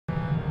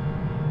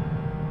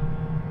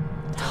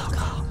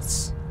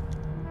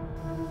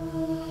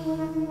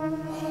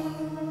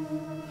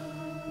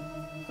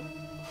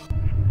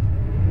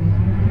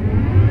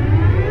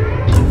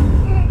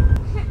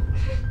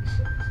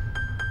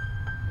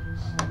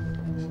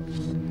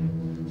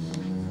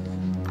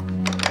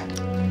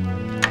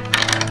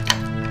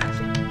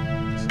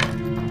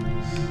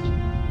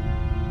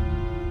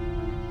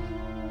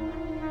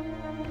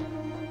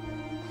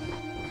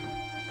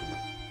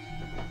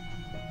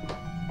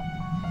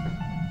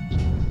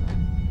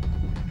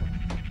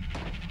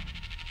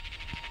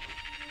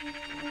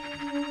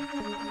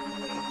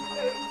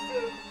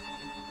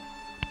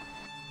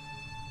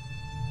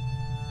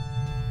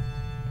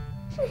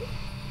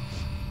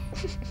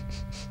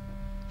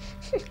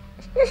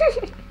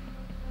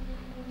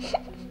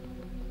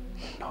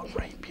Not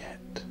rape yet.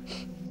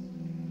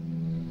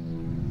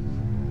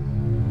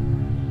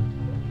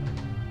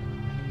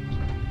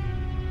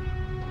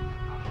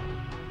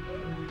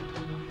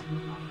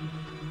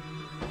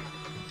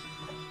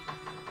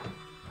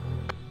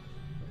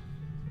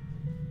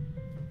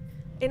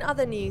 In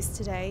other news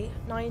today,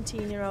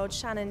 19-year-old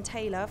Shannon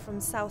Taylor from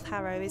South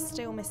Harrow is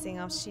still missing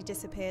after she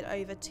disappeared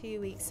over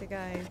 2 weeks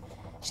ago.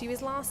 She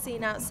was last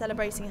seen out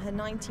celebrating her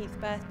 19th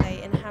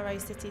birthday in Harrow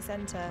city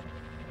centre.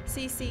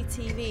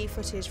 CCTV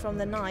footage from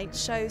the night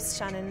shows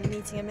Shannon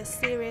meeting a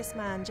mysterious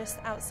man just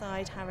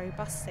outside Harrow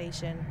bus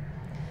station.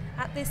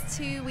 At this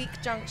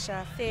 2-week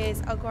juncture,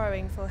 fears are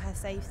growing for her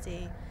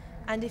safety.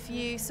 And if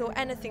you saw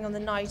anything on the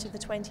night of the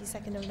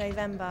 22nd of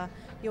November,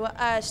 you are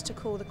urged to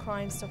call the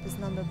Crime Stoppers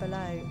number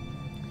below.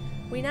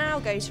 We now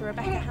go to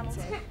Rebecca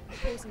Hampton,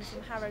 reporting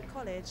from Harrow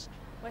College,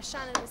 where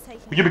Shannon was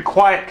taking... Will you be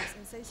quiet?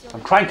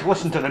 I'm trying to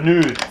listen to the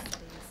news.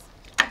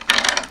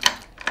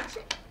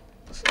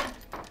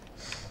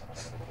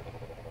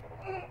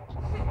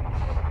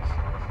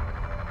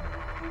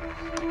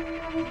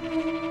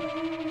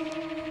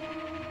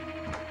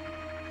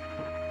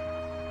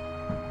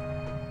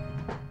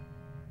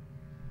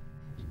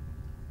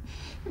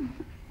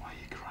 Why are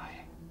you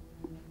crying?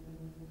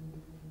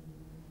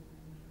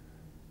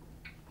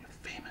 You're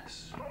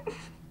famous.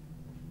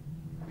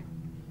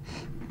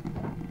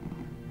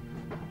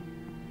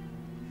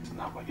 Isn't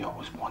that what you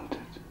always wanted?